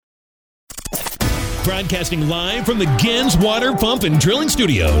Broadcasting live from the Gens Water Pump and Drilling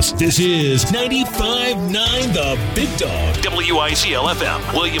Studios. This is 95.9 The Big Dog.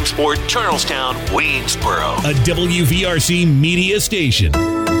 WICL-FM, Williamsport, Charlestown, Waynesboro. A WVRC media station.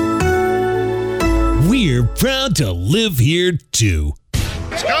 We're proud to live here, too.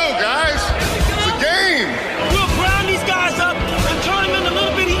 Let's go, guys. It's a game. We'll ground these guys up and turn them into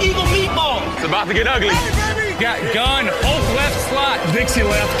little bitty Eagle meatballs. It's about to get ugly. Hey, Got gun, Hulk left slot, Dixie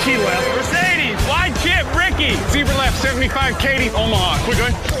left, Key left, Mercedes, wide chip, Ricky, Zebra left, 75, Katie, Omaha. We're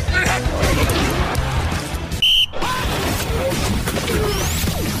good.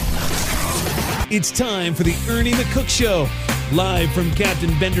 It's time for the Ernie McCook Show. Live from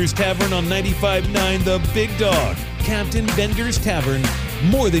Captain Bender's Tavern on 95.9 The Big Dog. Captain Bender's Tavern,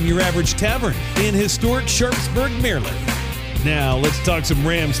 more than your average tavern in historic Sharpsburg, Maryland. Now let's talk some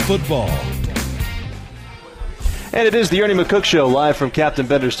Rams football. And it is the Ernie McCook Show, live from Captain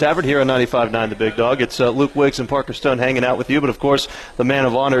Bender's Tavern here on 95.9 The Big Dog. It's Luke Wiggs and Parker Stone hanging out with you, but of course the man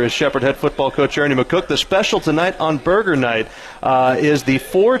of honor is Shepherd head football coach Ernie McCook. The special tonight on Burger Night is the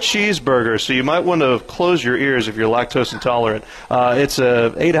 4 cheeseburger, so you might want to close your ears if you're lactose intolerant. It's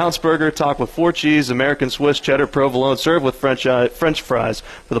a 8-ounce burger topped with 4 cheese, American Swiss, cheddar, provolone, served with French fries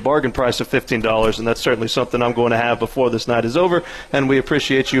for the bargain price of $15, and that's certainly something I'm going to have before this night is over, and we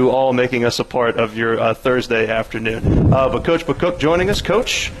appreciate you all making us a part of your Thursday afternoon. But Coach McCook joining us.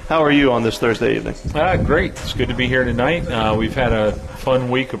 Coach, how are you on this Thursday evening? Great. It's good to be here tonight. We've had a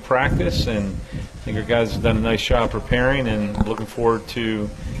fun week of practice, and I think our guys have done a nice job preparing, and looking forward to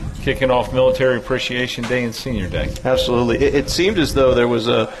kicking off Military Appreciation Day and Senior Day. Absolutely. It seemed as though there was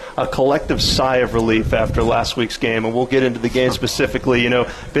a collective sigh of relief after last week's game, and we'll get into the game specifically. You know,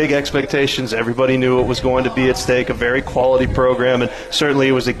 big expectations. Everybody knew it was going to be at stake, a very quality program, and certainly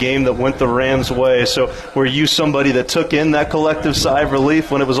it was a game that went the Rams' way. So were you somebody that took in that collective sigh of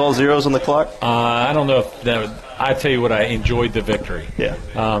relief when it was all zeros on the clock? I don't know if that – I tell you what, I enjoyed the victory. Yeah.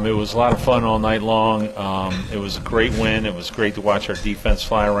 It was a lot of fun all night long. It was a great win. It was great to watch our defense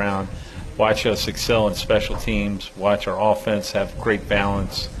fly around, watch us excel in special teams, watch our offense have great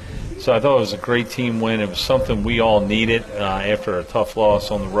balance. So I thought it was a great team win. It was something we all needed after a tough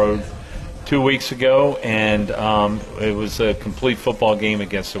loss on the road 2 weeks ago, and it was a complete football game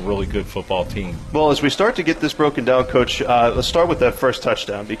against a really good football team. Well, as we start to get this broken down, Coach, let's start with that first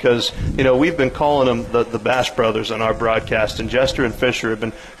touchdown, because, you know, we've been calling them the Bash Brothers on our broadcast, and Jester and Fisher have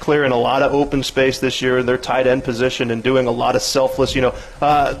been clearing a lot of open space this year in their tight end position and doing a lot of selfless, 2 of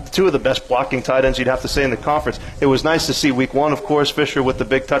the best blocking tight ends you'd have to say in the conference. It was nice to see week 1, of course, Fisher with the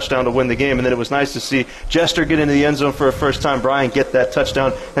big touchdown to win the game, and then it was nice to see Jester get into the end zone for a first time, Brian get that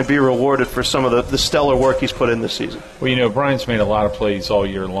touchdown and be rewarded for some of the stellar work he's put in this season. Well, Brian's made a lot of plays all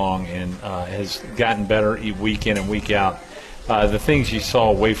year long and has gotten better week in and week out. The things you saw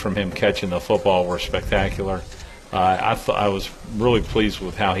away from him catching the football were spectacular. I was really pleased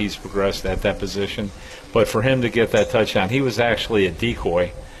with how he's progressed at that position. But for him to get that touchdown, he was actually a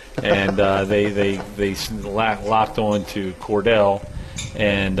decoy, and they locked on to Cordell,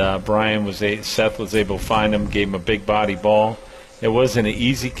 and Seth was able to find him, gave him a big body ball. It wasn't an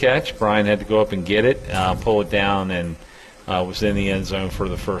easy catch. Brian had to go up and get it, pull it down, and was in the end zone for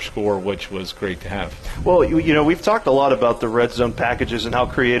the first score, which was great to have. Well, we've talked a lot about the red zone packages and how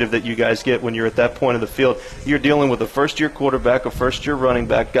creative that you guys get when you're at that point of the field. You're dealing with a first-year quarterback, a first-year running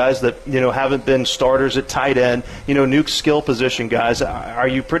back, guys that, haven't been starters at tight end, new skill position guys. Are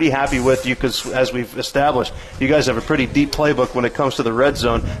you pretty happy with you? Because as we've established, you guys have a pretty deep playbook when it comes to the red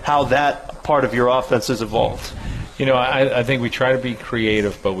zone, how that part of your offense has evolved. I think we try to be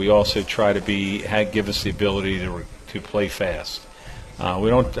creative, but we also try to give us the ability to play fast.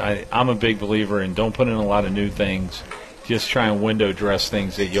 I'm a big believer in don't put in a lot of new things. Just try and window dress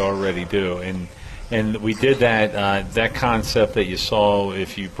things that you already do. And we did that. That concept that you saw,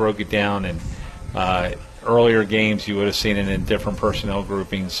 if you broke it down in earlier games, you would have seen it in different personnel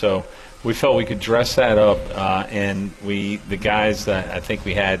groupings. So we felt we could dress that up, and the guys that I think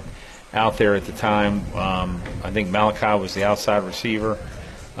we had out there at the time, I think Malachi was the outside receiver,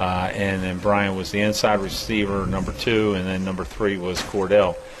 and then Brian was the inside receiver, number 2, and then number 3 was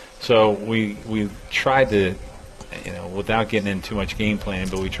Cordell. So we tried to, without getting into too much game planning,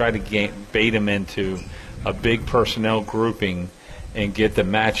 but we tried to bait them into a big personnel grouping and get the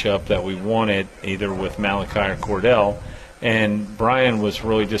matchup that we wanted, either with Malachi or Cordell. And Brian was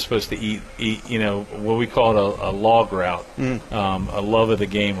really just supposed to eat what we call a log route, a love of the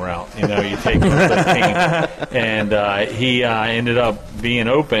game route. You take him to the team. And he ended up being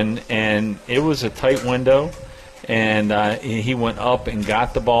open, and it was a tight window. And he went up and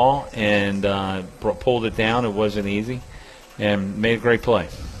got the ball and pulled it down. It wasn't easy, and made a great play.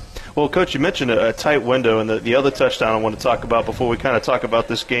 Well, Coach, you mentioned a tight window, and the other touchdown I want to talk about before we kind of talk about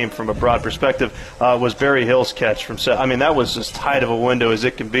this game from a broad perspective was Barry Hill's catch from Seth. I mean, that was as tight of a window as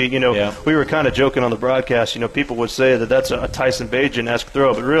it can be. We were kind of joking on the broadcast. People would say that that's a Tyson Bagent-esque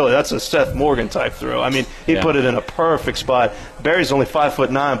throw, but really that's a Seth Morgan-type throw. I mean, he put it in a perfect spot. Barry's only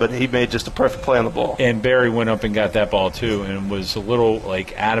 5'9", but he made just a perfect play on the ball. And Barry went up and got that ball, too, and was a little,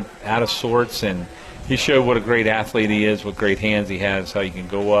 out of sorts, and he showed what a great athlete he is, what great hands he has, how he can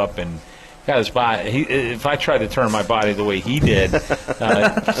go up and got his body. If I tried to turn my body the way he did,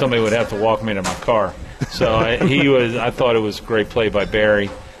 somebody would have to walk me to my car. So I thought it was a great play by Barry.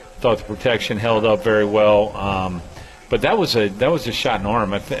 Thought the protection held up very well. But that was a shot in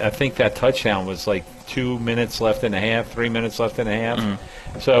arm. I think that touchdown was 2 minutes left in the half, 3 minutes left in the half.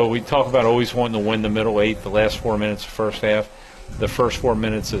 Mm-hmm. So we talk about always wanting to win the middle 8, the last 4 minutes of the first half, the first 4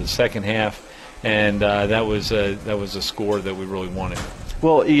 minutes of the second half. And that was a score that we really wanted.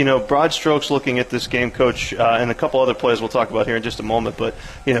 Well, broad strokes looking at this game, Coach, and a couple other plays we'll talk about here in just a moment, but,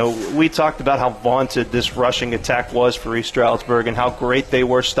 we talked about how vaunted this rushing attack was for East Stroudsburg and how great they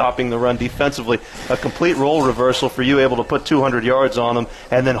were stopping the run defensively. A complete role reversal for you, able to put 200 yards on them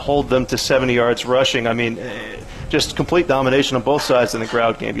and then hold them to 70 yards rushing. I mean, just complete domination on both sides in the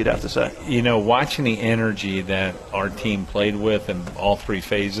ground game, you'd have to say. Watching the energy that our team played with in all three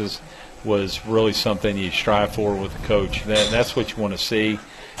phases was really something you strive for with the coach. That's what you want to see.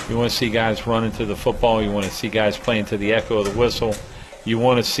 You want to see guys running to the football. You want to see guys playing to the echo of the whistle. You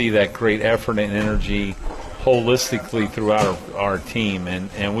want to see that great effort and energy holistically throughout our team,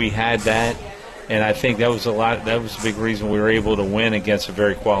 and we had that. And I think that was a big reason we were able to win against a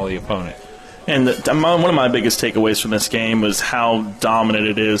very quality opponent. And one of my biggest takeaways from this game was how dominant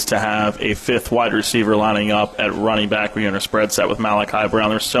it is to have a fifth wide receiver lining up at running back when you're in a spread set with Malachi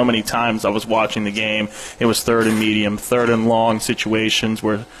Brown. There's so many times I was watching the game, it was third and medium, third and long situations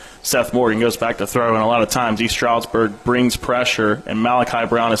where Seth Morgan goes back to throw, and a lot of times East Stroudsburg brings pressure, and Malachi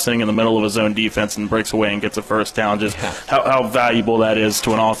Brown is sitting in the middle of his own defense and breaks away and gets a first down. Just how valuable that is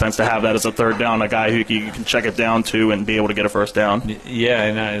to an offense to have that as a third down, a guy who you can check it down to and be able to get a first down. Yeah,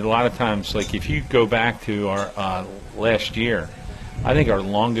 and a lot of times, if you go back to our last year, I think our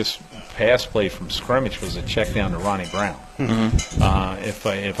longest pass play from scrimmage was a check down to Ronnie Brown. Mm-hmm.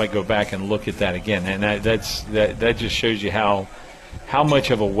 If I go back and look at that again, and that just shows you how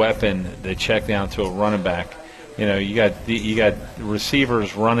much of a weapon the check down to a running back. You got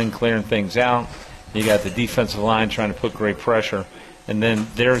receivers running, clearing things out. You got the defensive line trying to put great pressure, and then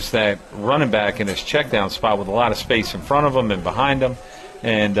there's that running back in his check down spot with a lot of space in front of him and behind him.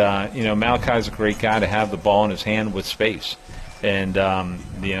 And Malachi's a great guy to have the ball in his hand with space. And and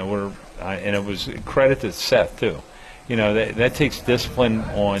it was credit to Seth too. That takes discipline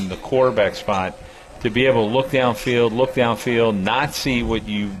on the quarterback spot to be able to look downfield, not see what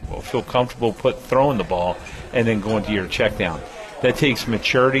you feel comfortable throwing the ball, and then going to your check down. That takes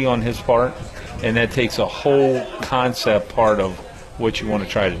maturity on his part, and that takes a whole concept part of what you want to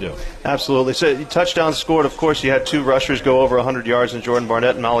try to do. Absolutely. So touchdown scored. Of course, you had two rushers go over 100 yards in Jordan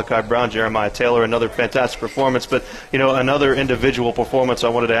Barnett and Malachi Brown. Jeremiah Taylor, another fantastic performance. But, another individual performance I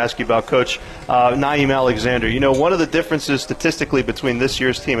wanted to ask you about, Coach, Naeem Alexander. One of the differences statistically between this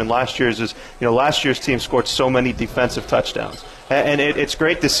year's team and last year's is, last year's team scored so many defensive touchdowns. And it's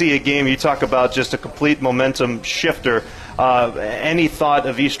great to see a game. You talk about just a complete momentum shifter. Any thought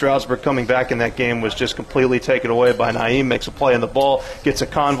of East Stroudsburg coming back in that game was just completely taken away by Naeem. Makes a play on the ball, gets a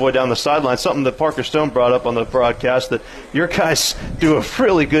convoy down the sideline, something that Parker Stone brought up on the broadcast, that your guys do a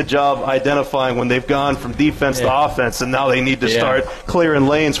really good job identifying when they've gone from defense to offense, and now they need to start clearing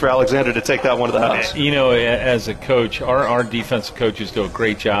lanes for Alexander to take that one to the house. As a coach, our defensive coaches do a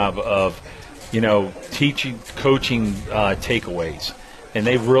great job of coaching takeaways. And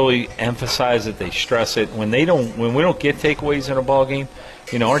they really emphasize it. They stress it. When we don't get takeaways in a ball game,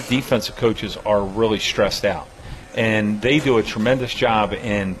 our defensive coaches are really stressed out, and they do a tremendous job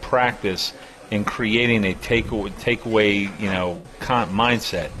in practice in creating a takeaway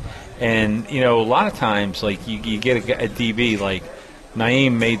mindset. And a lot of times, you get a DB like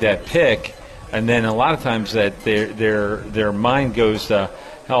Naeem made that pick, and then a lot of times that their mind goes to,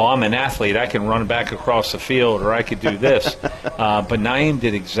 oh, I'm an athlete, I can run back across the field, or I could do this. But Naeem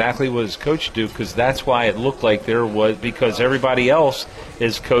did exactly what his coach did, because that's why it looked like there was, because everybody else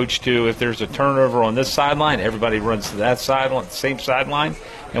is coached to, if there's a turnover on this sideline, everybody runs to that sideline, same sideline,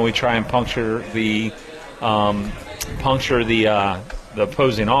 and we try and puncture the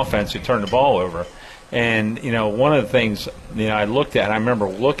opposing offense who turn the ball over. And, one of the things, I looked at, I remember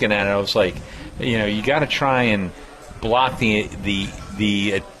looking at it, I was like, you got to try and block the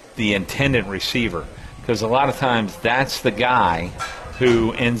intended receiver, because a lot of times that's the guy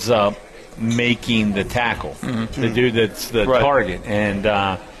who ends up making the tackle, the dude that's the target. And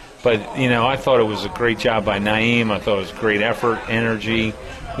but, you know, I thought it was a great job by Naeem. I thought it was great effort, energy.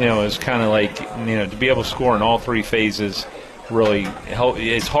 You know, it was kind of like, you know, to be able to score in all three phases really help.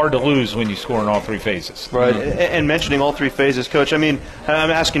 It's hard to lose when you score in all three phases. Right. And mentioning all three phases, Coach, I mean,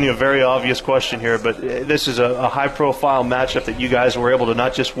 I'm asking you a very obvious question here, but this is a high-profile matchup that you guys were able to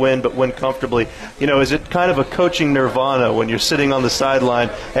not just win, but win comfortably. You know, is it kind of a coaching nirvana when you're sitting on the sideline,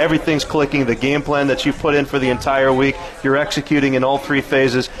 everything's clicking, the game plan that you put in for the entire week, you're executing in all three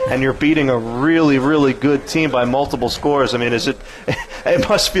phases, and you're beating a really, really good team by multiple scores? I mean, is it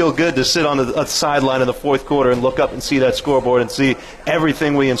must feel good to sit on the sideline in the fourth quarter and look up and see that scoreboard and see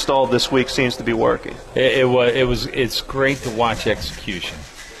everything we installed this week seems to be working. It's great to watch execution.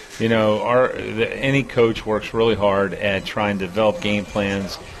 You know, any coach works really hard at trying to develop game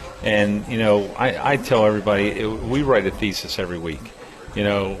plans, and you know, I tell everybody we write a thesis every week. You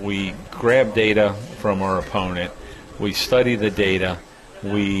know, we grab data from our opponent, we study the data,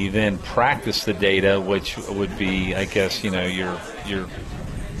 we then practice the data, which would be, I guess, you know, your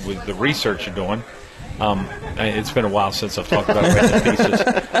with the research you're doing. It's been a while since I've talked about writing thesis,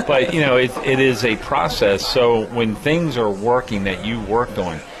 but you know, it is a process. So when things are working that you worked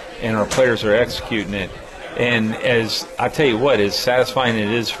on, and our players are executing it, and as I tell you what, as satisfying it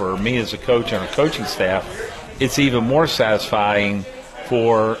is for me as a coach and our coaching staff, it's even more satisfying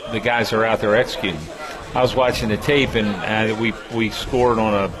for the guys that are out there executing. I was watching the tape, and we scored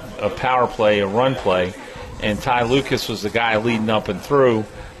on a power play, a run play, and Ty Lucas was the guy leading up and through.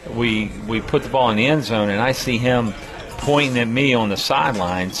 We put the ball in the end zone, and I see him pointing at me on the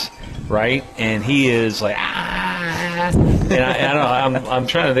sidelines, right? And he is like, and I'm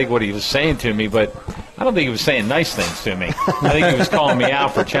trying to think what he was saying to me, but I don't think he was saying nice things to me. I think he was calling me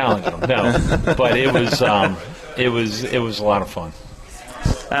out for challenging him. No, but it was a lot of fun.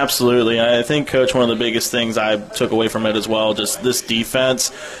 Absolutely. I think, Coach, one of the biggest things I took away from it as well, just this defense,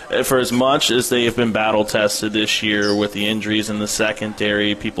 for as much as they have been battle-tested this year with the injuries in the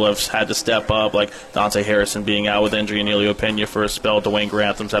secondary, people have had to step up, like Dante Harrison being out with injury, Emilio Pena for a spell, Dwayne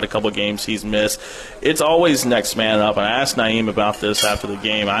Grantham's had a couple of games he's missed. It's always next man up. And I asked Naeem about this after the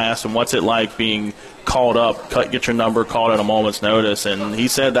game. I asked him, what's it like being called up, get your number called at a moment's notice, and he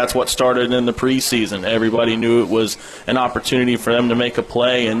said that's what started in the preseason. Everybody knew it was an opportunity for them to make a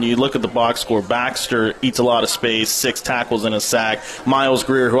play, and you look at the box score, Baxter eats a lot of space, 6 tackles and a sack. Miles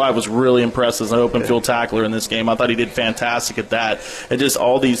Greer, who I was really impressed as an open field tackler in this game, I thought he did fantastic at that. And just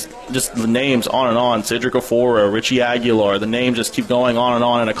all these, just the names on and on, Cedric Ofora, Richie Aguilar, the names just keep going on and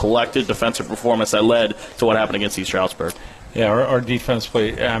on in a collective defensive performance that led to what happened against East Stroudsburg. Yeah, our defense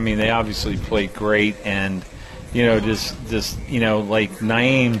played. I mean, they obviously played great, and you know, just you know, like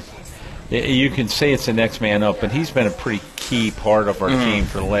Naeem, you can say it's the next man up, but he's been a pretty key part of our team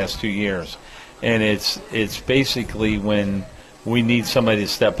for the last 2 years, and it's basically when we need somebody to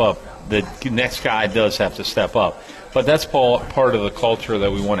step up, the next guy does have to step up, but that's part of the culture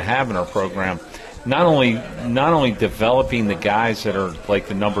that we want to have in our program. Not only developing the guys that are like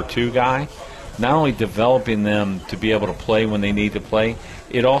the number 2 guy. Not only developing them to be able to play when they need to play,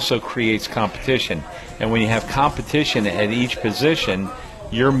 it also creates competition. And when you have competition at each position,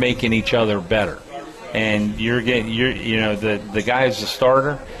 you're making each other better. And you know, the guy who's the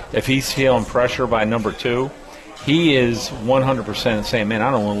starter, if he's feeling pressure by number 2, he is 100% saying, man, I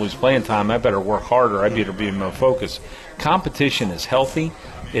don't want to lose playing time. I better work harder. I better be more focused. Competition is healthy.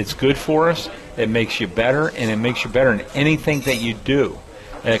 It's good for us. It makes you better, and it makes you better in anything that you do.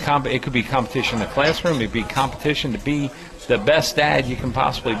 It could be competition in the classroom. It could be competition to be the best dad you can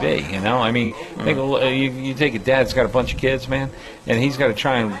possibly be. You know, I mean, you take a dad that's got a bunch of kids, man, and he's got to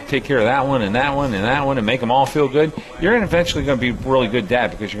try and take care of that one and that one and that one and make them all feel good. You're eventually going to be a really good dad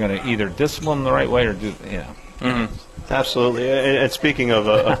because you're going to either discipline them the right way or do, you know. Mm-hmm. Absolutely. And speaking of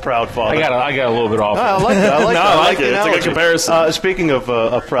a proud father, I got a little bit off. I like that. I like it. It's a good comparison. Speaking of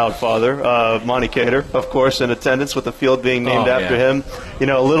a proud father, Monty Cater, of course, in attendance with the field being named after him. You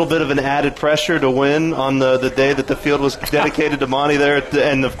know, a little bit of an added pressure to win on the day that the field was dedicated to Monty there,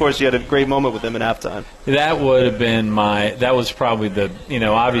 and of course, you had a great moment with him in halftime. That would have been that was probably the, you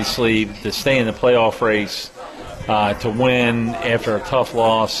know, obviously to stay in the playoff race, to win after a tough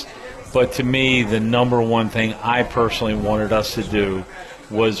loss. But to me, the number one thing I personally wanted us to do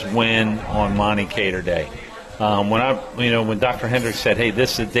was win on Monty Cater Day. When Dr. Hendricks said, "Hey,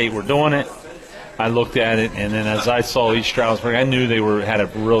 this is the date we're doing it," I looked at it, and then as I saw East Stroudsburg, I knew they had a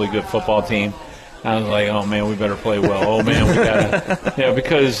really good football team. I was like, "Oh man, we better play well." Oh man, we gotta,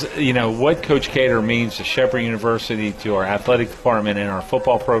 because you know what Coach Cater means to Shepherd University, to our athletic department, and our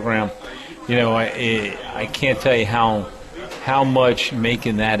football program. You know, I can't tell you how how much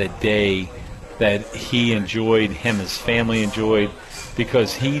making that a day that he enjoyed, his family enjoyed,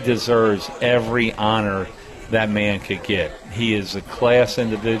 because he deserves every honor that man could get. He is a class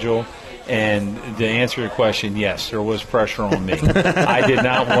individual. And to answer your question, yes, there was pressure on me. I did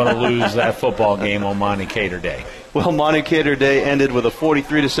not want to lose that football game on Monte Cater Day. Well, Monte Cater Day ended with a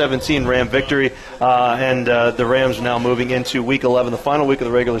 43-17 Ram victory, and the Rams are now moving into Week 11, the final week of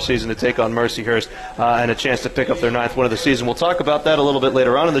the regular season, to take on Mercyhurst and a chance to pick up their 9th win of the season. We'll talk about that a little bit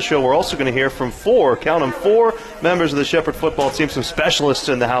later on in the show. We're also going to hear from four members of the Shepherd football team, some specialists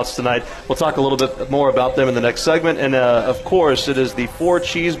in the house tonight. We'll talk a little bit more about them in the next segment. And, of course, it is the 4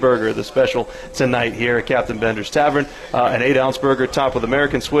 cheeseburger, the special tonight here at Captain Bender's Tavern. An 8-ounce burger topped with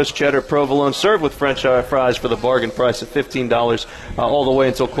American Swiss, cheddar, provolone, served with French fries for the bargain price of $15 all the way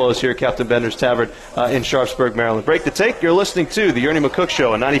until close here at Captain Bender's Tavern in Sharpsburg, Maryland. Break the take. You're listening to the Ernie McCook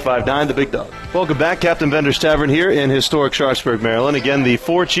Show on 95.9 The Big Dog. Welcome back. Captain Bender's Tavern here in historic Sharpsburg, Maryland. Again, the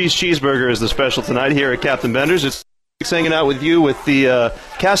 4-cheese cheeseburger is the special tonight here at Captain Bender's. It's hanging out with you with the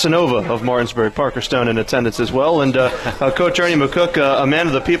Casanova of Martinsburg, Parker Stone, in attendance as well. And Coach Ernie McCook, a man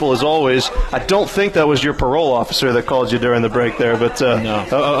of the people as always. I don't think that was your parole officer that called you during the break there, but no.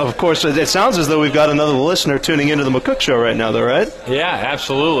 Of course, it sounds as though we've got another listener tuning into the McCook Show right now, though, right? Yeah,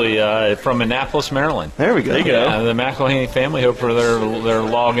 absolutely. From Annapolis, Maryland. There we go. The McElhaney family. Hope they're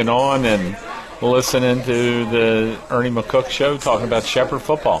logging on and listening to the Ernie McCook Show talking about Shepherd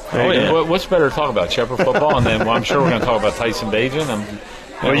football. What's better to talk about, Shepherd football? And then I'm sure we're going to talk about Tyson Bagent.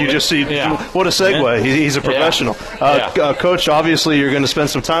 Well, you just see what a segue. Yeah. He's a professional. Coach, obviously you're going to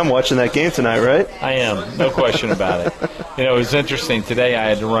spend some time watching that game tonight, right? I am. No question about it. It was interesting. Today I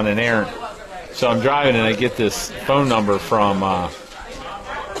had to run an errand. So I'm driving and I get this phone number from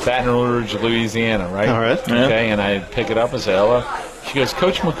Baton Rouge, Louisiana, right? All right. Okay, and I pick it up and say, hello. She goes,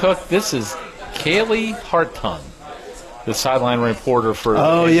 Coach McCook, this is Kaylee Hartung, the sideline reporter for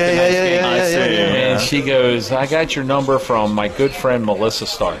yeah. And she goes, I got your number from my good friend Melissa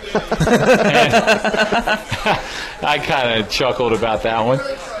Stark. I kind of chuckled about that one.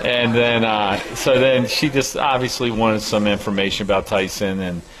 And then, so then she just obviously wanted some information about Tyson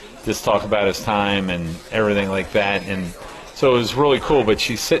and just talk about his time and everything like that. And so it was really cool. But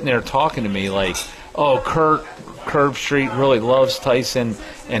she's sitting there talking to me like, oh, Curb Street really loves Tyson,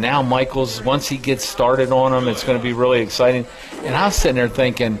 and Al Michaels, once he gets started on him, it's going to be really exciting. And I was sitting there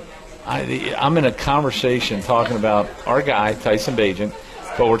thinking, I'm in a conversation talking about our guy, Tyson Bagent,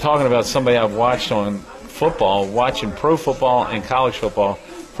 but we're talking about somebody I've watched on football, watching pro football and college football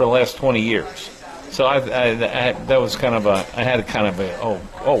for the last 20 years. So that was kind of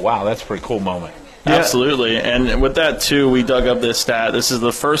oh wow, that's a pretty cool moment. Yeah. Absolutely. And with that, too, we dug up this stat. This is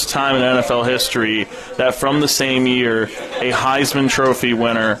the first time in NFL history that from the same year, a Heisman Trophy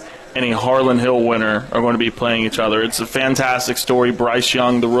winner and a Harlan Hill winner are going to be playing each other. It's a fantastic story. Bryce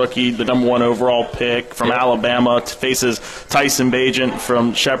Young, the rookie, the number 1 overall pick from Alabama, faces Tyson Bagent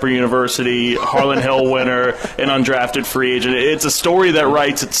from Shepherd University, Harlan Hill winner, an undrafted free agent. It's a story that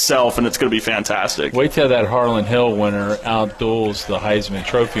writes itself, and it's going to be fantastic. Wait till that Harlan Hill winner outduels the Heisman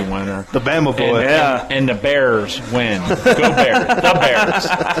Trophy winner. The Bama boy. And the Bears win. Go Bears. The Bears.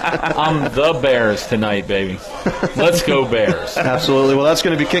 I'm the Bears tonight, baby. Let's go Bears. Absolutely. Well, that's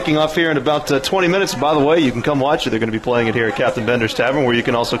going to be kicking off here in about 20 minutes. By the way, you can come watch it. They're going to be playing it here at Captain Bender's Tavern, where you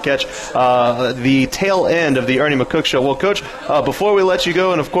can also catch the tail end of the Ernie McCook Show. Well, Coach, before we let you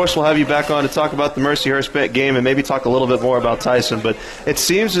go, and of course we'll have you back on to talk about the Mercyhurst game and maybe talk a little bit more about Tyson, but it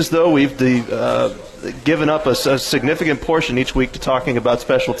seems as though we've given up a significant portion each week to talking about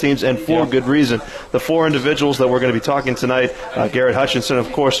special teams, and for good reason. The 4 individuals that we're going to be talking tonight, Garrett Hutchinson,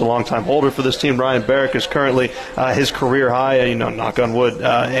 of course, a longtime holder for this team. Ryan Barrick is currently his career high, knock on wood,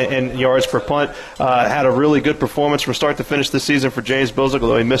 in yards per punt. Had a really good performance from start to finish this season for James Bozick,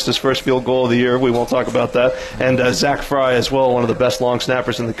 although he missed his first field goal of the year. We won't talk about that. And Zach Fry as well, one of the best long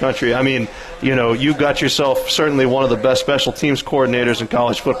snappers in the country. I mean, you got yourself certainly one of the best special teams coordinators in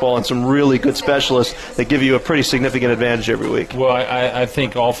college football and some really good specialists that give you a pretty significant advantage every week. Well, I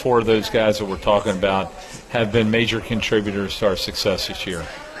think all 4 of those guys that we're talking about have been major contributors to our success this year.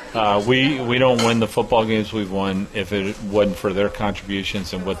 We don't win the football games we've won if it wasn't for their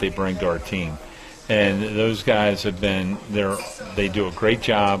contributions and what they bring to our team. And those guys have been there. They do a great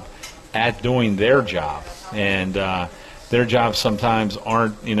job at doing their job. And their jobs sometimes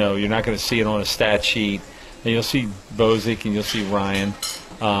aren't, you're not going to see it on a stat sheet. And you'll see Bozick and you'll see Ryan.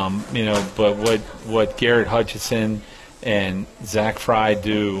 But what Garrett Hutchinson and Zach Fry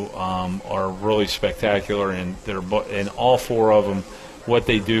do are really spectacular, and all 4 of them, what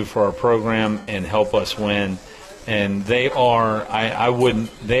they do for our program and help us win And they are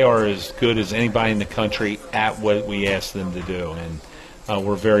they are as good as anybody in the country at what we ask them to do. And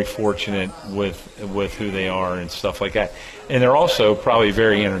we're very fortunate with who they are and stuff like that. And they're also probably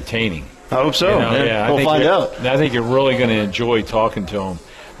very entertaining. I hope so. Yeah, we'll find out. I think you're really going to enjoy talking to them.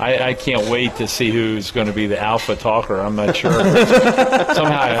 I can't wait to see who's going to be the alpha talker. I'm not sure.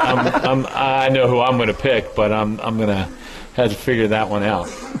 Somehow I know who I'm going to pick, but I'm going to have to figure that one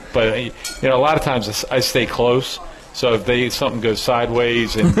out. But a lot of times I stay close. So if something goes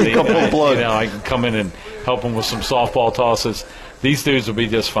sideways and I can come in and help them with some softball tosses. These dudes will be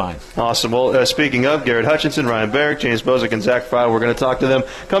just fine. Awesome. Well, speaking of Garrett Hutchinson, Ryan Barrick, James Bozick, and Zach Fry, we're going to talk to them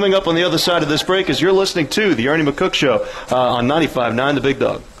coming up on the other side of this break as you're listening to the Ernie McCook Show on 95.9 The Big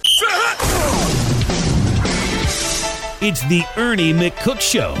Dog. It's the Ernie McCook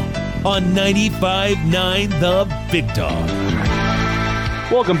Show on 95.9 The Big Dog.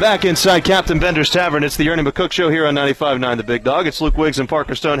 Welcome back inside Captain Bender's Tavern. It's the Ernie McCook Show here on 95.9 The Big Dog. It's Luke Wiggs and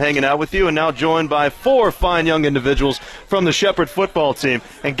Parker Stone hanging out with you, and now joined by 4 fine young individuals from the Shepherd football team.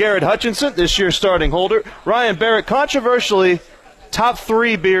 And Garrett Hutchinson, this year's starting holder. Ryan Barrett, controversially, top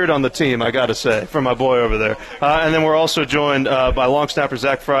 3 beard on the team, I got to say, from my boy over there. And then we're also joined by long snapper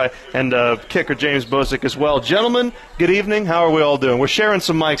Zach Fry and kicker James Bozick as well. Gentlemen, good evening. How are we all doing? We're sharing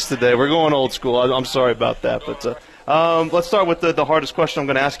some mics today. We're going old school. I'm sorry about that, but let's start with the hardest question I'm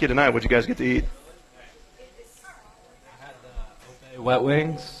going to ask you tonight. What'd you guys get to eat? I had the wet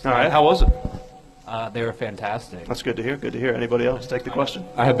wings. All right. How was it? They were fantastic. That's good to hear. Good to hear. Anybody else take the question?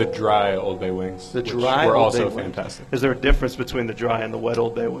 I had the dry Old Bay wings. The dry were Old Bay also wings. fantastic. Is there a difference between the dry and the wet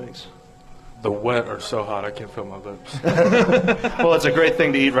Old Bay wings? The wet are so hot I can't feel my lips. Well, it's a great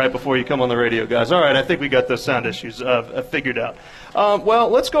thing to eat right before you come on the radio, guys. All right, I think we got those sound issues figured out. Well,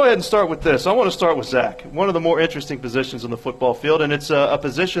 let's go ahead and start with this. I want to start with Zach, one of the more interesting positions on the football field, and it's a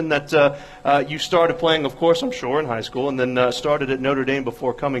position that you started playing, of course, I'm sure, in high school, and then started at Notre Dame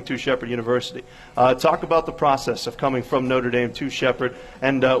before coming to Shepherd University. Talk about the process of coming from Notre Dame to Shepherd,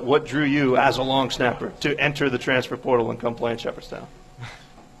 and what drew you, as a long snapper, to enter the transfer portal and come play in Shepherdstown.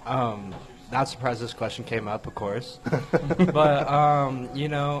 Not surprised this question came up, of course. But,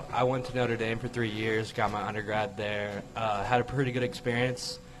 I went to Notre Dame for 3 years, got my undergrad there, had a pretty good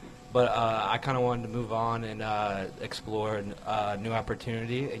experience. But I kind of wanted to move on and explore a new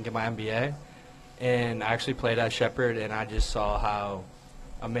opportunity and get my MBA. And I actually played at Shepherd, and I just saw how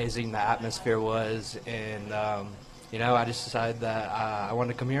amazing the atmosphere was. And, I just decided that I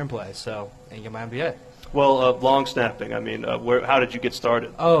wanted to come here and play and get my MBA. Well, long snapping, I mean, how did you get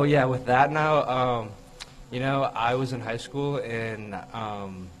started? Oh, yeah, with that now, I was in high school, and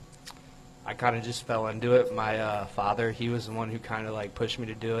I kind of just fell into it. My father, he was the one who kind of, pushed me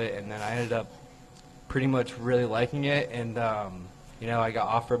to do it, and then I ended up pretty much really liking it, and, I got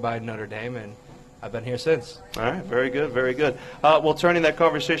offered by Notre Dame, and I've been here since. All right, very good, very good. Well, turning that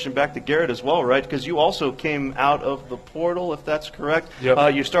conversation back to Garrett as well, right? Because you also came out of the portal, if that's correct.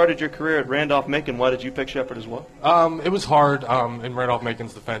 Yep. You started your career at Randolph-Macon. Why did you pick Shepherd as well? It was hard in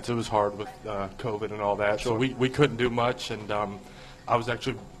Randolph-Macon's defense. It was hard with COVID and all that. Sure. So we couldn't do much, and I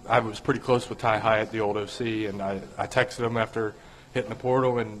was pretty close with Ty Hyatt, the old OC, and I texted him after hitting the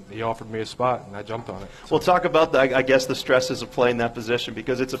portal, and he offered me a spot, and I jumped on it. Well, talk about, I guess, the stresses of playing that position,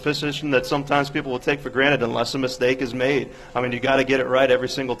 because it's a position that sometimes people will take for granted unless a mistake is made. I mean, you got to get it right every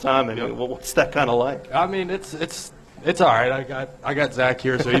single time. I mean, what's that kind of like? I mean, it's all right. I got Zach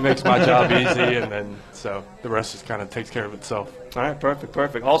here, so he makes my job easy, and then so the rest just kind of takes care of itself. All right,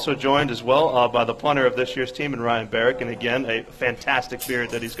 perfect. Also joined as well by the punter of this year's team, and Ryan Barrick, and again, a fantastic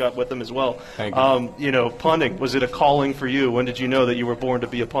beard that he's got with him as well. Thank you. Punting, was it a calling for you? When did you know that you were born to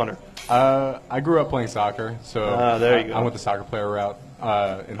be a punter? I grew up playing soccer, so there you go. I went the soccer player route.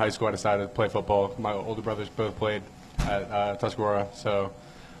 In high school, I decided to play football. My older brothers both played at Tuscarora, so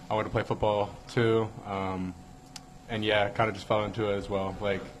I wanted to play football too. And yeah, kind of just fell into it as well.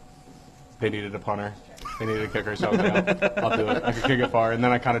 They needed a punter. They needed a kicker, so I'll do it. I could kick it far. And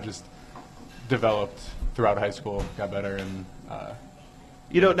then I kind of just developed throughout high school, got better. And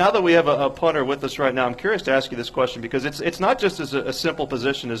now that we have a punter with us right now, I'm curious to ask you this question, because it's not just as a simple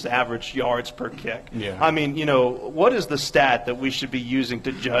position as average yards per kick. Yeah. I mean, what is the stat that we should be using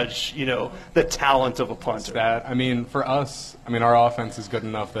to judge, the talent of a punter? Stat, I mean, for us, our offense is good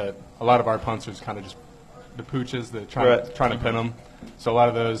enough that a lot of our punts are kind of just the pooches, trying to pin them. So a lot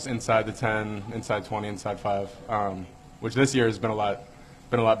of those inside the 10, inside 20, inside 5, which this year has been a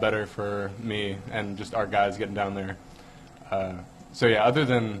lot better for me and just our guys getting down there. So yeah, other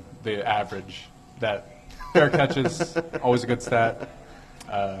than the average, that fair catches always a good stat.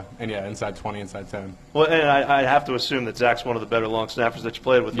 And yeah, inside 20, inside 10. Well, and I have to assume that Zach's one of the better long snappers that you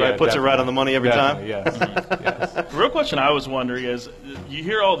played with, right? Yeah, Puts it right on the money every time? Yes. Yes. The real question I was wondering is, you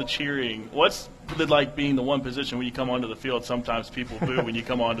hear all the cheering. What's it like being the one position when you come onto the field? Sometimes people boo when you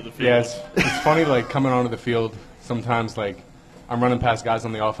come onto the field. Yeah, it's funny, like, coming onto the field, sometimes, like, I'm running past guys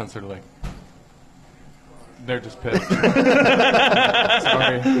on the offense that are like, they're just pissed.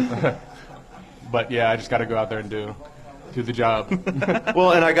 Sorry. But, yeah, I just got to go out there and do the job.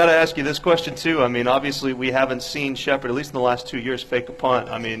 Well, and I got to ask you this question too. I mean, obviously we haven't seen Shepard, at least in the last 2 years, fake a punt.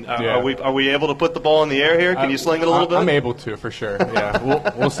 I mean, are we able to put the ball in the air here? Can you sling it a little bit? I'm able to, for sure.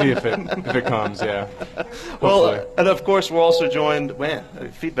 Yeah, we'll see if it comes. Yeah. Well, and of course we're also joined. Man,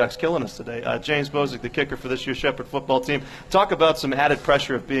 feedback's killing us today. James Bozick, the kicker for this year's Shepard football team. Talk about some added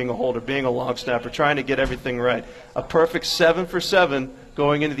pressure of being a holder, being a long snapper, trying to get everything right. A perfect 7 for 7.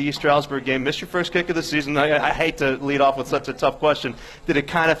 Going into the East Stroudsburg game. Missed your first kick of the season. I hate to lead off with such a tough question. Did it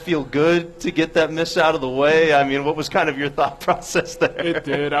kind of feel good to get that miss out of the way? I mean, what was kind of your thought process there? It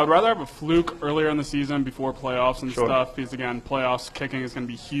did. I would rather have a fluke earlier in the season before playoffs and stuff because, again, playoffs kicking is going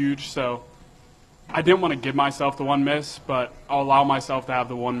to be huge. So I didn't want to give myself the one miss, but I'll allow myself to have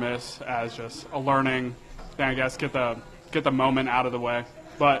the one miss as just a learning thing, I guess, get the moment out of the way.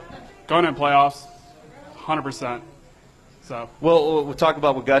 But going in playoffs, 100%. So. Well, we'll talk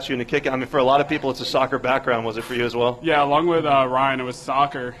about what got you into kicking. I mean, for a lot of people, it's a soccer background. Was it for you as well? Yeah, along with Ryan, it was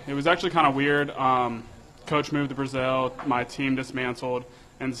soccer. It was actually kind of weird. Coach moved to Brazil. My team dismantled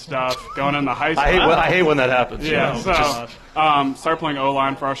and stuff. Going into high school. I hate when that happens. Yeah, started playing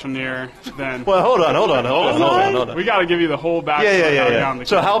O-line freshman year. Then. Well, hold on. We got to give you the whole backstory. Yeah.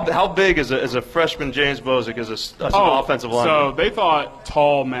 So how big is a freshman James Bozick as an offensive lineman? So they thought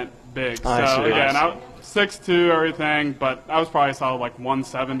tall meant big. I see. 6'2", everything, but I was probably solid like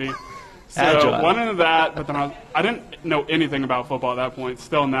 170. So Agile. Went into that, but then I didn't know anything about football at that point.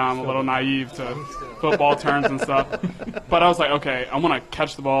 Still now I'm a little naive to football terms and stuff. But I was like, okay, I want to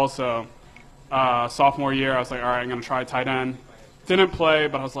catch the ball. So sophomore year, I was like, all right, I'm going to try tight end. Didn't play,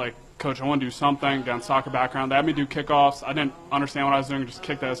 but I was like, Coach, I want to do something. Got soccer background. They had me do kickoffs. I didn't understand what I was doing, just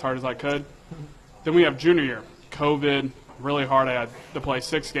kicked it as hard as I could. Then we have junior year, COVID, really hard. I had to play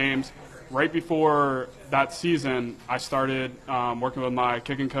 6 games. Right before that season, I started working with my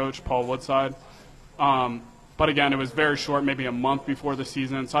kicking coach, Paul Woodside. But again, it was very short, maybe a month before the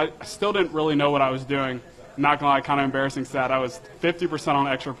season. So I still didn't really know what I was doing. I'm not going to lie, kind of embarrassing stat. I was 50% on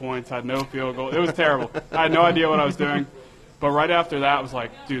extra points, had no field goal. It was terrible. I had no idea what I was doing. But right after that, I was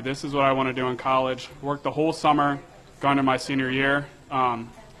like, dude, this is what I want to do in college. Worked the whole summer, going to my senior year.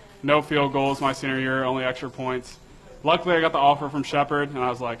 No field goals my senior year, only extra points. Luckily, I got the offer from Shepard, and I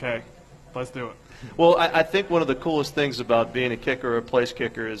was like, hey, let's do it. Well, I think one of the coolest things about being a kicker or a place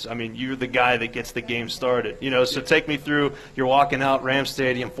kicker is, I mean, you're the guy that gets the game started. You know, so take me through, you're walking out Ram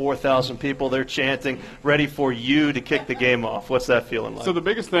Stadium, 4,000 people, they're chanting, ready for you to kick the game off. What's that feeling like? So the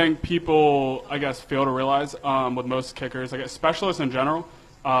biggest thing people, I guess, fail to realize with most kickers, I guess specialists in general,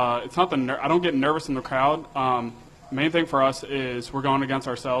 it's not I don't get nervous in the crowd. Main thing for us is we're going against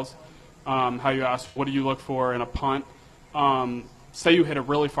ourselves. How you ask, what do you look for in a punt? Say you hit a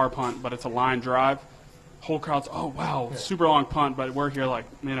really far punt, but it's a line drive. Whole crowd's, oh, wow, super long punt, but we're here like,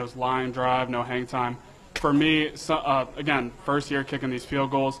 man, it was line drive, no hang time. For me, again, first year kicking these field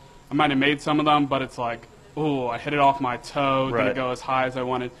goals, I might have made some of them, but it's like, oh, I hit it off my toe, didn't go as high as I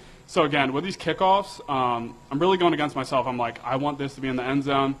wanted. So, again, with these kickoffs, I'm really going against myself. I'm like, I want this to be in the end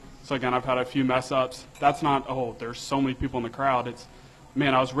zone. So, again, I've had a few mess-ups. That's not, oh, there's so many people in the crowd. It's,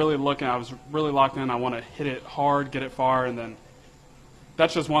 man, I was really locked in. I want to hit it hard, get it far, and then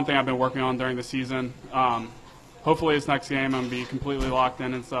that's just one thing I've been working on during the season. Hopefully this next game I'm going to be completely locked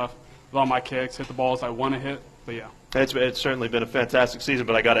in and stuff with all my kicks, hit the balls I want to hit. But, yeah. It's certainly been a fantastic season,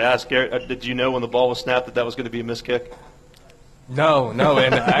 but I got to ask, Garrett, did you know when the ball was snapped that was going to be a missed kick? No,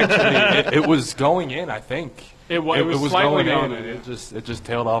 and actually it was going in, I think. It was going in, and it just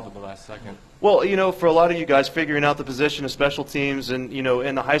tailed off at the last second. Well, you know, for a lot of you guys figuring out the position of special teams and, you know,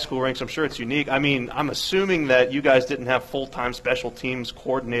 in the high school ranks, I'm sure it's unique. I mean, I'm assuming that you guys didn't have full-time special teams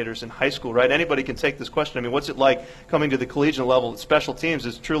coordinators in high school, right? Anybody can take this question. I mean, what's it like coming to the collegiate level? Special teams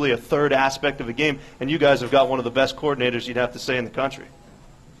is truly a third aspect of a game, and you guys have got one of the best coordinators you'd have to say in the country.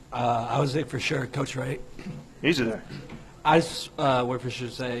 I would say for sure Coach Wright. Easy there. I would for sure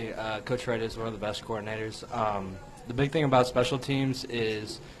say Coach Wright is one of the best coordinators. The big thing about special teams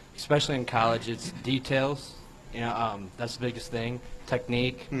is, especially in college, it's details. You know, that's the biggest thing.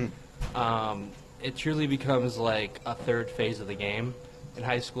 Technique. It truly becomes like a third phase of the game. In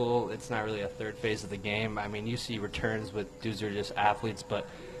high school, it's not really a third phase of the game. I mean, you see returns with dudes who are just athletes, but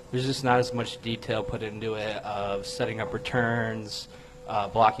there's just not as much detail put into it of setting up returns,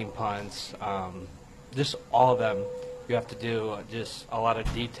 blocking punts, just all of them. You have to do just a lot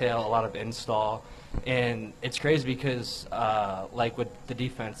of detail, a lot of install. And it's crazy because, like with the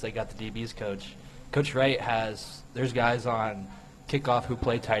defense, they got the DBs coach. Coach Wright there's guys on kickoff who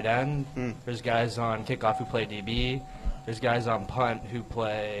play tight end. There's guys on kickoff who play DB. There's guys on punt who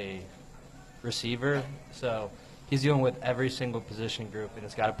play receiver. So he's dealing with every single position group, and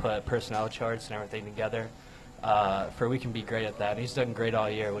it's got to put personnel charts and everything together for we can be great at that. And he's done great all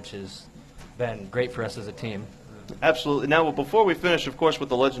year, which has been great for us as a team. Absolutely. Now, before we finish, of course, with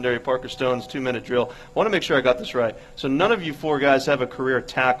the legendary Parker Stone's 2-minute drill, I want to make sure I got this right. So none of you four guys have a career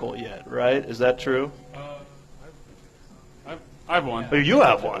tackle yet, right? Is that true? I have one. Oh, you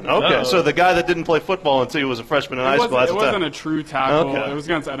have one. Okay. So the guy that didn't play football until he was a freshman in high school has a tackle. It wasn't a true tackle. Okay. It was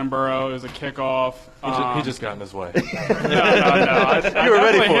against Edinborough. It was a kickoff. He just got in his way. No. I you were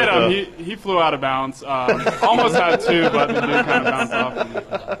ready for hit him. He flew out of bounds. Almost had two, but the dude kind of bounced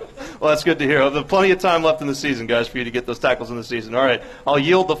off. Well, that's good to hear. There's plenty of time left in the season, guys, for you to get those tackles in the season. All right. I'll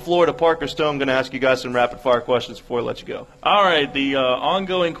yield the floor to Parker Stone. I'm going to ask you guys some rapid-fire questions before I let you go. All right. The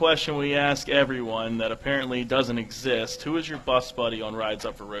ongoing question we ask everyone that apparently doesn't exist: who is your bus buddy on rides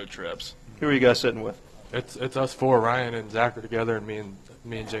up for road trips? Who are you guys sitting with? It's us four. Ryan and Zach are together, and me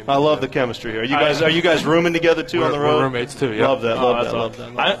and Jamie. I love the chemistry here. Are you guys rooming together too on the road? We're roommates too. Yeah. Love that. Love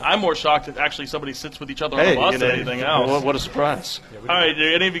that. I'm more shocked that actually somebody sits with each other on the bus than anything else. What a surprise! All right. Do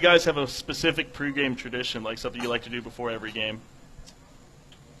any of you guys have a specific pregame tradition, like something you like to do before every game?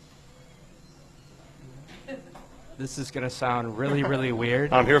 This is going to sound really, really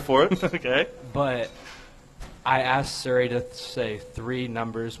weird. I'm here for it. Okay. But I asked Surrey to say 3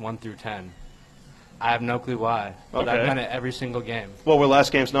 numbers 1 through 10. I have no clue why, but I've done it every single game. What were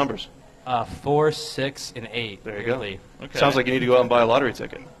last game's numbers? 4, 6, and 8. There you go. Okay. Sounds like you need to go out and buy a lottery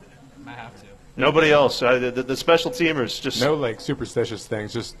ticket. I have to. Nobody else. The special teamers just no like superstitious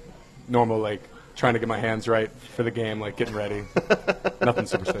things. Just normal like trying to get my hands right for the game, like getting ready. Nothing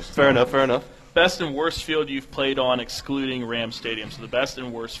superstitious. Fair enough. Best and worst field you've played on, excluding Ram Stadium. So the best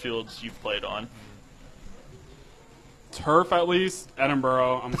and worst fields you've played on. Turf, at least.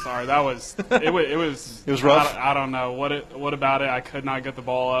 Edinborough. I'm sorry. That was it was rough. I don't know what about it. I could not get the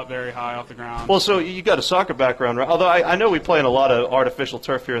ball up very high off the ground. Well, so you got a soccer background, right? Although I know we play in a lot of artificial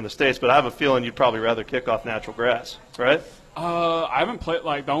turf here in the States, but I have a feeling you'd probably rather kick off natural grass, right? I haven't played,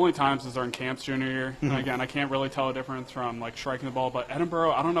 like, the only times is during camps junior year. And again, I can't really tell a difference from, like, striking the ball. But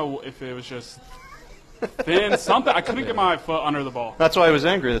Edinborough, I don't know if it was just thin, something. I couldn't get my foot under the ball. That's why he was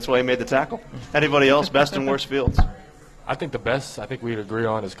angry. That's why he made the tackle. Anybody else, best and worst fields? I think the best, I think we'd agree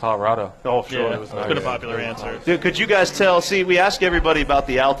on, is Colorado. Oh, sure. Yeah, it's been a popular answer. Dude, could you guys tell? See, we ask everybody about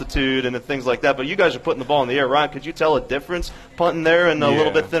the altitude and the things like that, but you guys are putting the ball in the air. Ryan, could you tell a difference punting there and a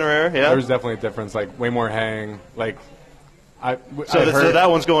little bit thinner air? Yeah, there's definitely a difference. Like way more hang. Like so that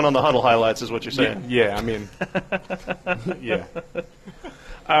one's going on the huddle highlights, is what you're saying? Yeah, I mean, yeah.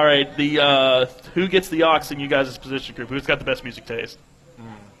 All right, the who gets the aux in you guys' position group? Who's got the best music taste?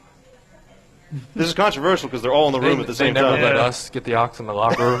 This is controversial because they're all in the room at the same time. They never let us get the aux in the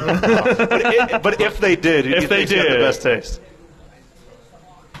locker room. But if they did, who do you think's got the best taste?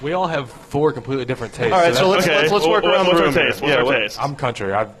 We all have 4 completely different tastes. All right, so let's work around the room. What's our taste? I'm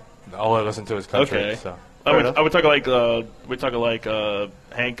country. All I listen to is country. Okay. So. Are we talking like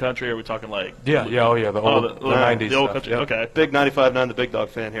Hank country, or are we talking like the old 90s the old stuff. country? Yep. Okay. Big 95.9 The Big Dog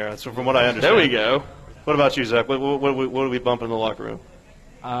fan here. So from what I understand. There we go. What about you, Zach? What are we bumping in the locker room?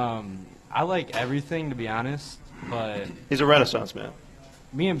 I like everything, to be honest, but he's a Renaissance man.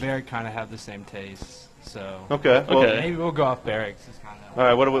 Me and Barrick kind of have the same taste, so okay. Well, maybe we'll go off Barrick's. All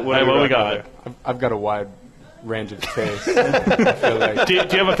right, what do we got? I've got a wide range of taste. I feel like. Do you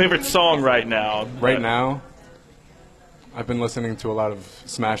have a favorite song right now? Right now, I've been listening to a lot of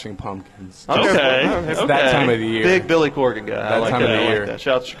Smashing Pumpkins. Okay. It's that time of the year. Big Billy Corgan guy. That time of the year. That.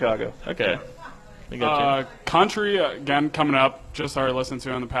 Shout out to Chicago. Okay. Country, again, coming up. Just started listening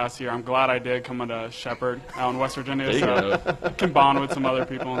to in the past year. I'm glad I did come to Shepherd out in West Virginia. So can bond with some other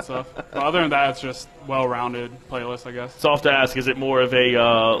people and stuff. But other than that, it's just well-rounded playlist, I guess. It's off to ask, is it more of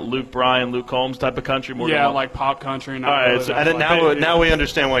a Luke Bryan, Luke Combs type of country? Like pop country. All right, now we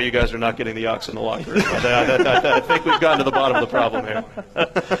understand why you guys are not getting the aux in the locker room. I think we've gotten to the bottom of the problem here.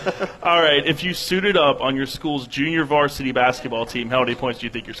 All right, if you suited up on your school's junior varsity basketball team, how many points do you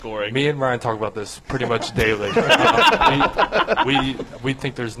think you're scoring? Me and Ryan talk about this pretty much daily. We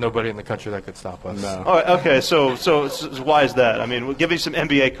think there's nobody in the country that could stop us. No. All right, okay, so why is that? I mean, we'll give you some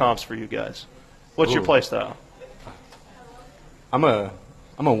NBA comps for you guys. What's your play style? I'm a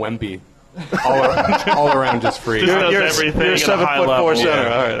Wemby all around just free. Just does everything you're at a high 7'4" level. center.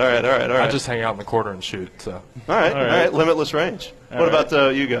 Yeah. All right. I just hang out in the corner and shoot. So. All right. Limitless range. What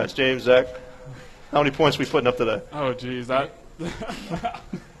about you guys, James, Zach? How many points are we putting up today? Oh, geez, that.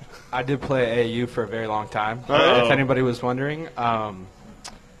 I did play AAU for a very long time. Uh-oh. If anybody was wondering. Well,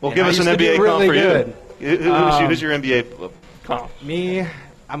 give us an NBA comp for you. Who's your NBA comp? Me,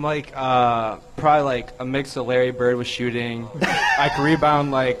 I'm like probably like a mix of Larry Bird with shooting. I can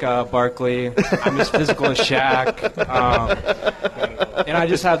rebound like Barkley. I'm as physical as Shaq. And I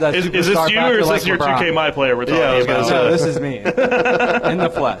just have that Is superstar this you factor or is like this your LeBron. 2K My Player we're talking I was gonna about? say. No, this is me in the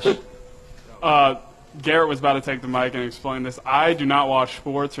flesh. Garrett was about to take the mic and explain this. I do not watch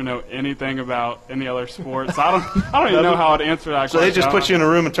sports or know anything about any other sports. I don't even know how to answer that So question. they just put you in a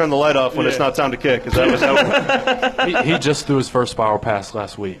room and turn the light off when it's not time to kick. Is that what He just threw his first spiral pass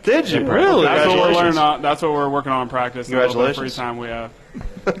last week. Did you? Yeah. Really? That's what we're Congratulations. learning on. That's what we're working on in practice. and a little bit of free Congratulations. time we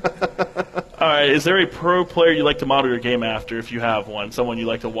have. All right. Is there a pro player you like to model your game after, if you have one? Someone you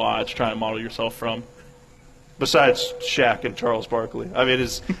like to watch, try and model yourself from? Besides Shaq and Charles Barkley, I mean,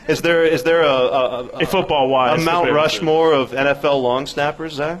 is there a football-wise a Mount comparison? Rushmore of NFL long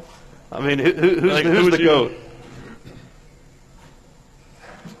snappers, Zach? I mean, who's would the you- GOAT?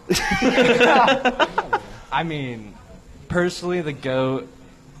 I mean, personally, the GOAT,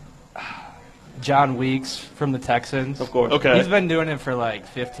 John Weeks from the Texans. Of course. Okay. He's been doing it for like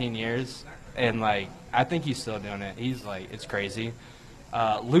 15 years, and like I think he's still doing it. He's like, it's crazy.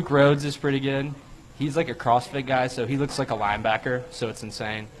 Luke Rhodes is pretty good. He's like a CrossFit guy, so he looks like a linebacker, so it's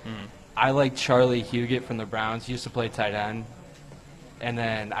insane. I like Charlie Hughett from the Browns. He used to play tight end. And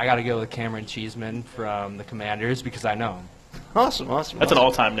then I got to go with Cameron Cheeseman from the Commanders because I know him. Awesome. That's an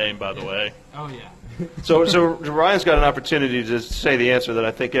all-time name, by the way. Oh, yeah. So Ryan's got an opportunity to say the answer that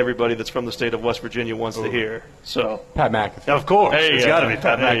I think everybody that's from the state of West Virginia wants to hear. So Pat McAfee. of course, There you it's go. got to be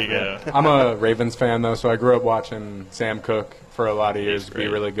Pat There McAfee. you go. I'm a Ravens fan, though, so I grew up watching Sam Cooke for a lot of years be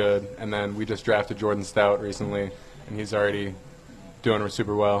great. really good. And then we just drafted Jordan Stout recently, and he's already doing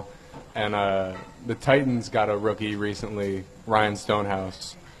super well. And the Titans got a rookie recently, Ryan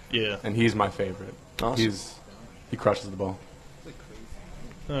Stonehouse, Yeah. and he's my favorite. Awesome. He crushes the ball.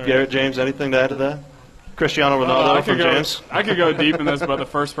 Garrett, James, anything to add to that? Cristiano Ronaldo from James? I could go deep in this, but the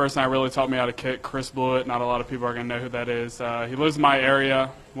first person that really taught me how to kick, Chris Blewett. Not a lot of people are going to know who that is. He lives in my area,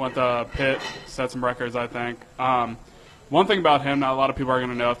 went to Pitt, set some records, I think. One thing about him, not a lot of people are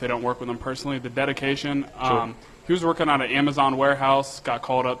going to know if they don't work with him personally, the dedication. He was working at an Amazon warehouse, got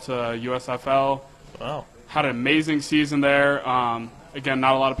called up to USFL. Wow. Had an amazing season there. Again,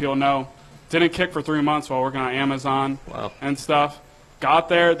 not a lot of people know. Didn't kick for 3 months while working on Amazon and stuff. Got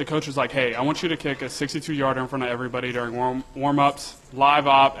there, the coach was like, hey, I want you to kick a 62-yarder in front of everybody during warm-ups, live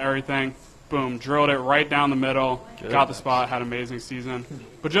op, everything. Boom, drilled it right down the middle, got the spot, had an amazing season.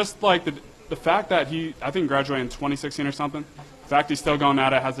 But just like the fact that I think graduated in 2016 or something, the fact he's still going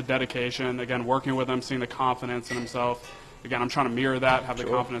at it, has the dedication, again, working with him, seeing the confidence in himself. Again, I'm trying to mirror that, have the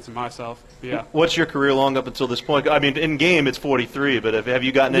confidence in myself. But yeah. What's your career long up until this point? I mean, in game it's 43, but have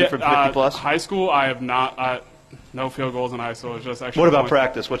you gotten in from 50 plus? High school, I have not. No field goals in high school. It's just extra What about points.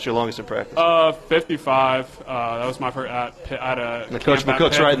 practice? What's your longest in practice? 55. That was my first at Pitt. Coach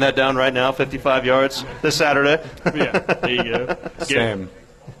McCook's writing that down right now. 55 yards this Saturday. Yeah, there you go. Same.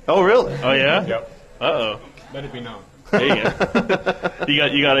 Oh, really? Oh yeah. Yep. Uh-oh. Let it be known. There you go.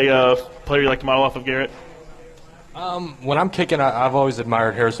 you got a player you like to model off of, Garrett? When I'm kicking, I've always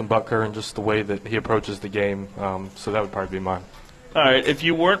admired Harrison Butker and just the way that he approaches the game. So that would probably be mine. All right. If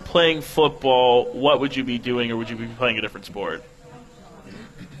you weren't playing football, what would you be doing, or would you be playing a different sport?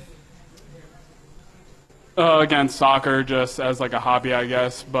 Again, soccer just as like a hobby, I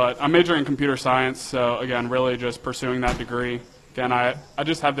guess. But I'm majoring in computer science, so again, really just pursuing that degree. Again, I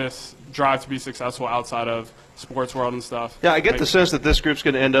just have this drive to be successful outside of sports world and stuff. Yeah, I get the sense that this group's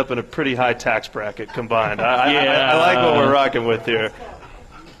going to end up in a pretty high tax bracket combined. I like what we're rocking with here.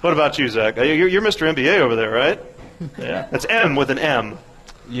 What about you, Zach? You're Mr. NBA over there, right? Yeah. That's M with an M.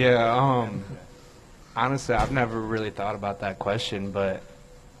 Yeah, honestly, I've never really thought about that question, but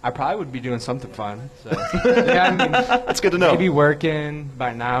I probably would be doing something fun. So. Yeah, I mean, that's good to know. Maybe working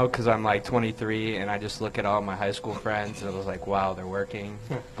by now because I'm like 23, and I just look at all my high school friends, and I was like, wow, they're working.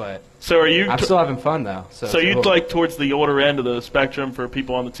 But so are you? I'm still having fun, though. So you'd like towards the older end of the spectrum for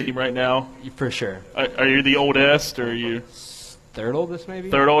people on the team right now? For sure. Are you the oldest, or are you third oldest, maybe?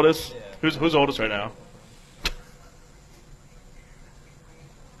 Third oldest? Yeah. Who's oldest right now?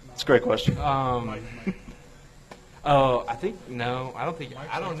 That's a great question. Oh, I think no. I don't think.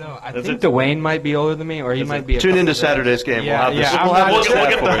 I don't know. I Is think it? Dwayne might be older than me, or he might be. Tune into Saturday's game. Yeah, we'll have We'll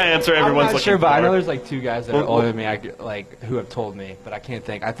get the answer I'm everyone's not sure, looking but I for. know there's like 2 guys that are older than me, who have told me, but I can't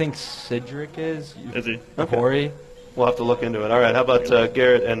think. I think Cedric is. Is he? Corey. We'll have to look into it. All right. How about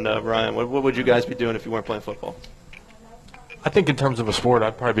Garrett and Ryan? What would you guys be doing if you weren't playing football? I think in terms of a sport,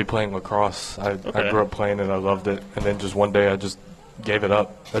 I'd probably be playing lacrosse. I grew up playing it. I loved it. And then just one day I just gave it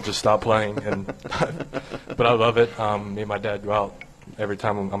up. I just stopped playing. But I love it. Me and my dad go out every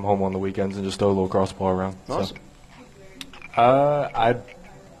time I'm home on the weekends and just throw a little cross ball around. Awesome. So. I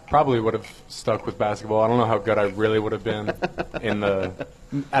probably would have stuck with basketball. I don't know how good I really would have been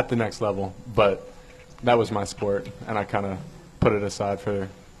at the next level, but that was my sport, and I kind of put it aside for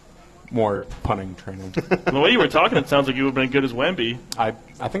more punting training. The way you were talking, it sounds like you would have been good as Wemby. I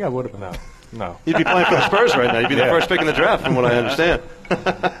think I would have been. No. You'd be playing for the Spurs right now. You'd be the first pick in the draft, from what I understand. All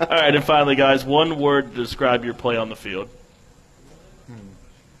right, and finally, guys, one word to describe your play on the field.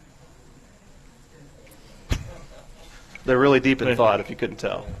 They're really deep in thought, if you couldn't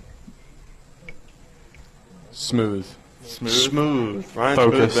tell. Smooth. Smooth. Ryan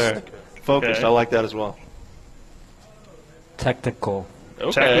Focused. Smoothberg. Focused. Okay. I like that as well. Technical.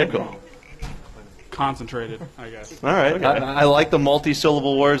 Okay. Technical. Concentrated, I guess. All right. I like the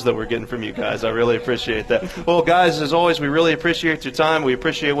multi-syllable words that we're getting from you guys. I really appreciate that. Well, guys, as always, we really appreciate your time. We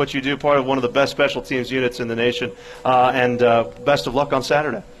appreciate what you do, part of one of the best special teams units in the nation. And best of luck on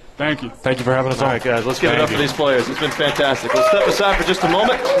Saturday. Thank you. Thank you for having us on. All right, guys, let's give it up for these players. It's been fantastic. We'll step aside for just a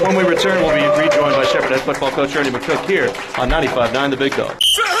moment. When we return, we'll be rejoined by Shepherd head football coach Ernie McCook here on 95.9 The Big Dog.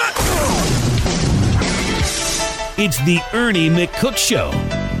 It's the Ernie McCook Show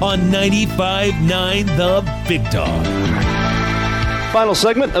on 95.9 The Big Dog. Final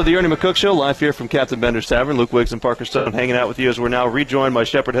segment of the Ernie McCook Show, live here from Captain Bender's Tavern. Luke Wiggs and Parker Stone hanging out with you as we're now rejoined by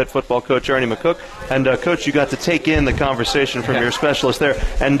Shepherd head football coach Ernie McCook. And, Coach, you got to take in the conversation from your specialist there.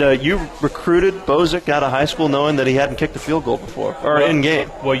 And you recruited Bozick out of high school knowing that he hadn't kicked a field goal before, or in-game.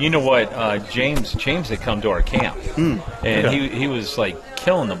 Well, you know what? James had come to our camp. And he was, like,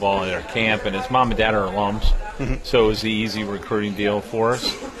 killing the ball at our camp, and his mom and dad are alums. So it was the easy recruiting deal for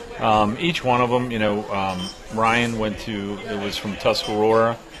us. Each one of them, Ryan was from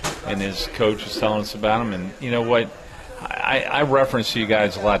Tuscarora, and his coach was telling us about him. And you know what? I reference to you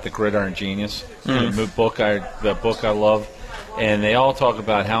guys a lot the Gridiron Genius, the book I love, and they all talk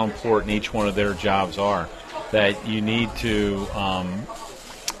about how important each one of their jobs are. That you need to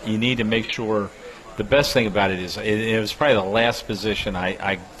make sure. The best thing about it is it was probably the last position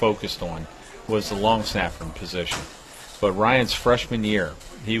I focused on was the long snapper position. But Ryan's freshman year,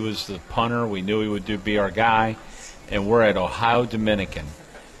 he was the punter. We knew he would be our guy. And we're at Ohio Dominican.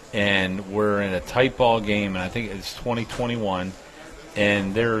 And we're in a tight ball game, and I think it's 2021.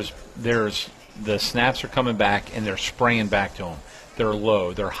 And there's the snaps are coming back, and they're spraying back to him. They're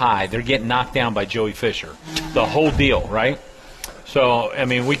low. They're high. They're getting knocked down by Joey Fisher. The whole deal, right? So, I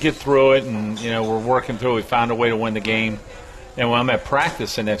mean, we get through it, and, we're working through it. We found a way to win the game. And when I'm at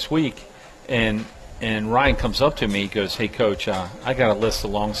practice the next week, and Ryan comes up to me, he goes, "Hey, Coach, I got a list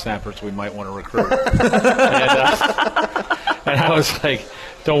of long snappers we might want to recruit." and I was like,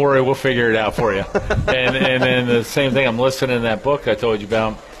 "Don't worry, we'll figure it out for you." And then the same thing, I'm listening in that book I told you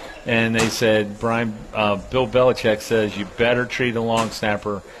about, and they said, Bill Belichick says you better treat a long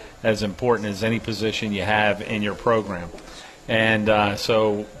snapper as important as any position you have in your program. And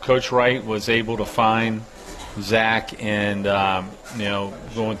so Coach Wright was able to find Zach and,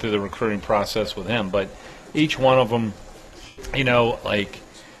 going through the recruiting process with him. But each one of them,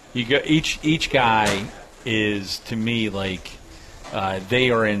 each guy is, to me, they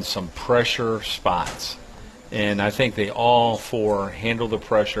are in some pressure spots. And I think they all four handle the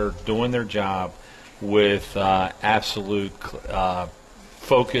pressure, doing their job with absolute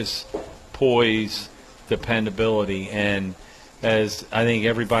focus, poise, dependability. And as I think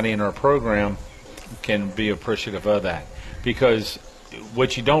everybody in our program can be appreciative of that, because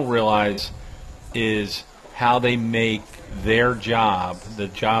what you don't realize is how they make their job, the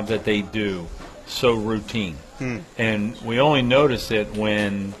job that they do, so routine. And we only notice it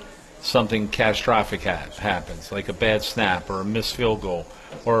when something catastrophic happens, like a bad snap or a missed field goal,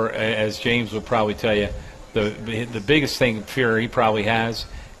 or as James would probably tell you, the biggest fear he probably has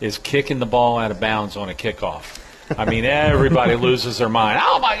is kicking the ball out of bounds on a kickoff. I mean, everybody loses their mind.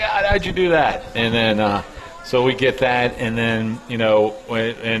 Oh, my God, how'd you do that? And then so we get that, and then,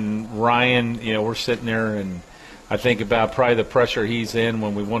 and Ryan, we're sitting there, and I think about probably the pressure he's in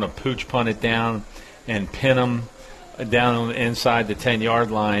when we want to pooch punt it down and pin him down inside the 10-yard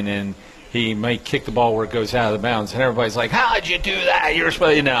line, and he might kick the ball where it goes out of the bounds, and everybody's like, "How'd you do that? You're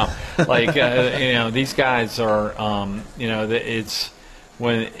supposed to like these guys are it's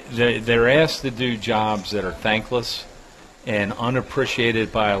when they're asked to do jobs that are thankless and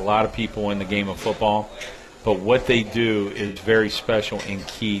unappreciated by a lot of people in the game of football, but what they do is very special and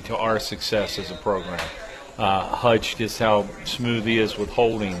key to our success as a program. Hutch, just how smooth he is with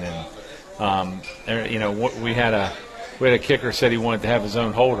holding, and we had a kicker said he wanted to have his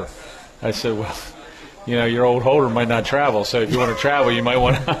own holder. I said, well, your old holder might not travel, so if you want to travel, you might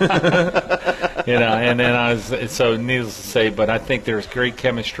want to, And then so needless to say, but I think there's great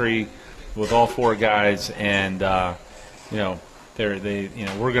chemistry with all four guys, and this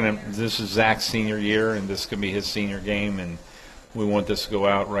is Zach's senior year, and this is gonna be his senior game, and we want this to go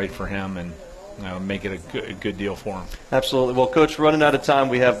out right for him and make it a good deal for him. Absolutely. Well, Coach, running out of time,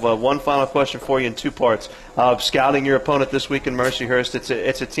 we have one final question for you in two parts. Scouting your opponent this week in Mercyhurst,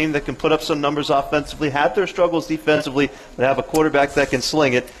 it's a team that can put up some numbers offensively, have their struggles defensively, but have a quarterback that can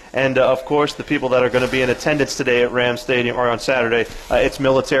sling it. And, of course, the people that are going to be in attendance today at Rams Stadium, or on Saturday, it's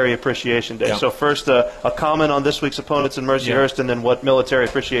Military Appreciation Day. Yeah. So first, a comment on this week's opponents in Mercyhurst, and then what Military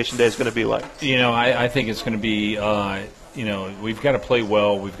Appreciation Day is going to be like. I think it's going to be we've got to play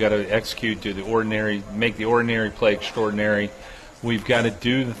well. We've got to execute, do the ordinary, make the ordinary play extraordinary. We've got to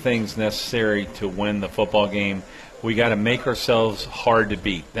do the things necessary to win the football game. We got to make ourselves hard to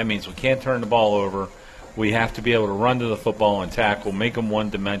beat. That means we can't turn the ball over. We have to be able to run to the football and tackle, make them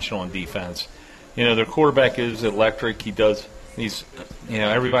one-dimensional on defense. Their quarterback is electric.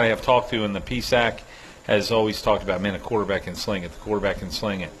 Everybody I've talked to in the PSAC has always talked about, man, the quarterback can sling it. The quarterback can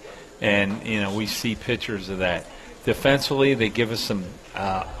sling it. And, we see pictures of that. Defensively, they give us some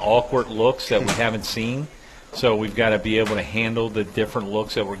awkward looks that we haven't seen. So we've got to be able to handle the different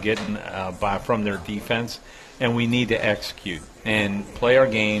looks that we're getting from their defense. And we need to execute and play our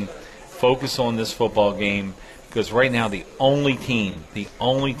game, focus on this football game, because right now the only team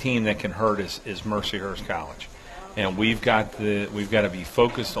that can hurt us is Mercyhurst College. And we've got to be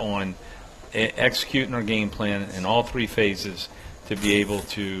focused on executing our game plan in all three phases to be able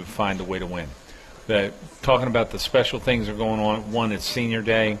to find a way to win. Talking about the special things that are going on, one, it's Senior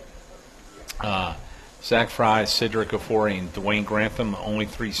Day. Zach Fry, Cedric Ofori, and Dwayne Grantham, only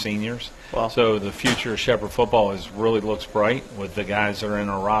three seniors. Wow. So the future of Shepherd football really looks bright with the guys that are in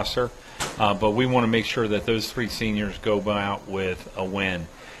our roster. But we want to make sure that those three seniors go out with a win.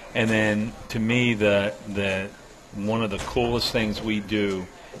 And then, to me, one of the coolest things we do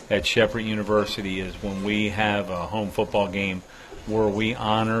at Shepherd University is when we have a home football game where we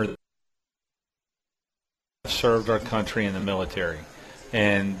honor served our country in the military,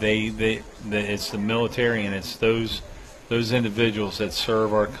 and it's the military, and it's those individuals that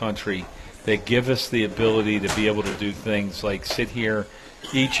serve our country that give us the ability to be able to do things like sit here,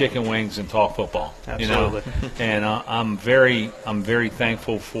 eat chicken wings, and talk football. Absolutely. And I'm very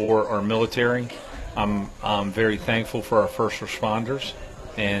thankful for our military. I'm very thankful for our first responders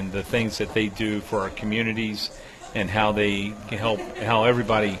and the things that they do for our communities and how they help, how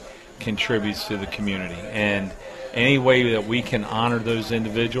everybody contributes to the community. And any way that we can honor those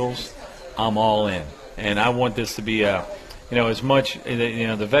individuals, I'm all in. And I want this to be as much,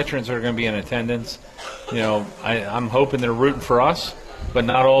 the veterans that are going to be in attendance, I'm hoping they're rooting for us, but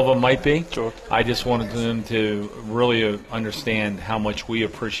not all of them might be. Sure. I just wanted them to really understand how much we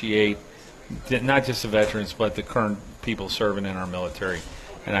appreciate not just the veterans, but the current people serving in our military.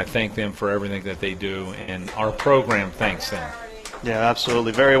 And I thank them for everything that they do, and our program thanks them. Yeah,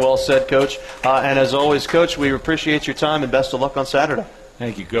 absolutely. Very well said, Coach. And as always, Coach, we appreciate your time and best of luck on Saturday.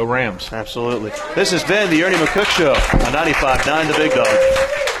 Thank you. Go Rams. Absolutely. This has been the Ernie McCook Show on 95.9 The Big Dog.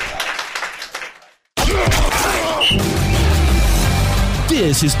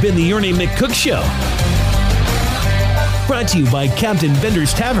 This has been the Ernie McCook Show. Brought to you by Captain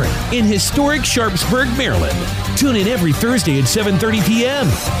Bender's Tavern in historic Sharpsburg, Maryland. Tune in every Thursday at 7:30 p.m.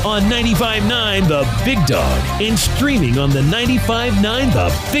 on 95.9 The Big Dog and streaming on the 95.9 The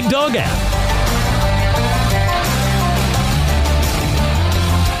Big Dog app.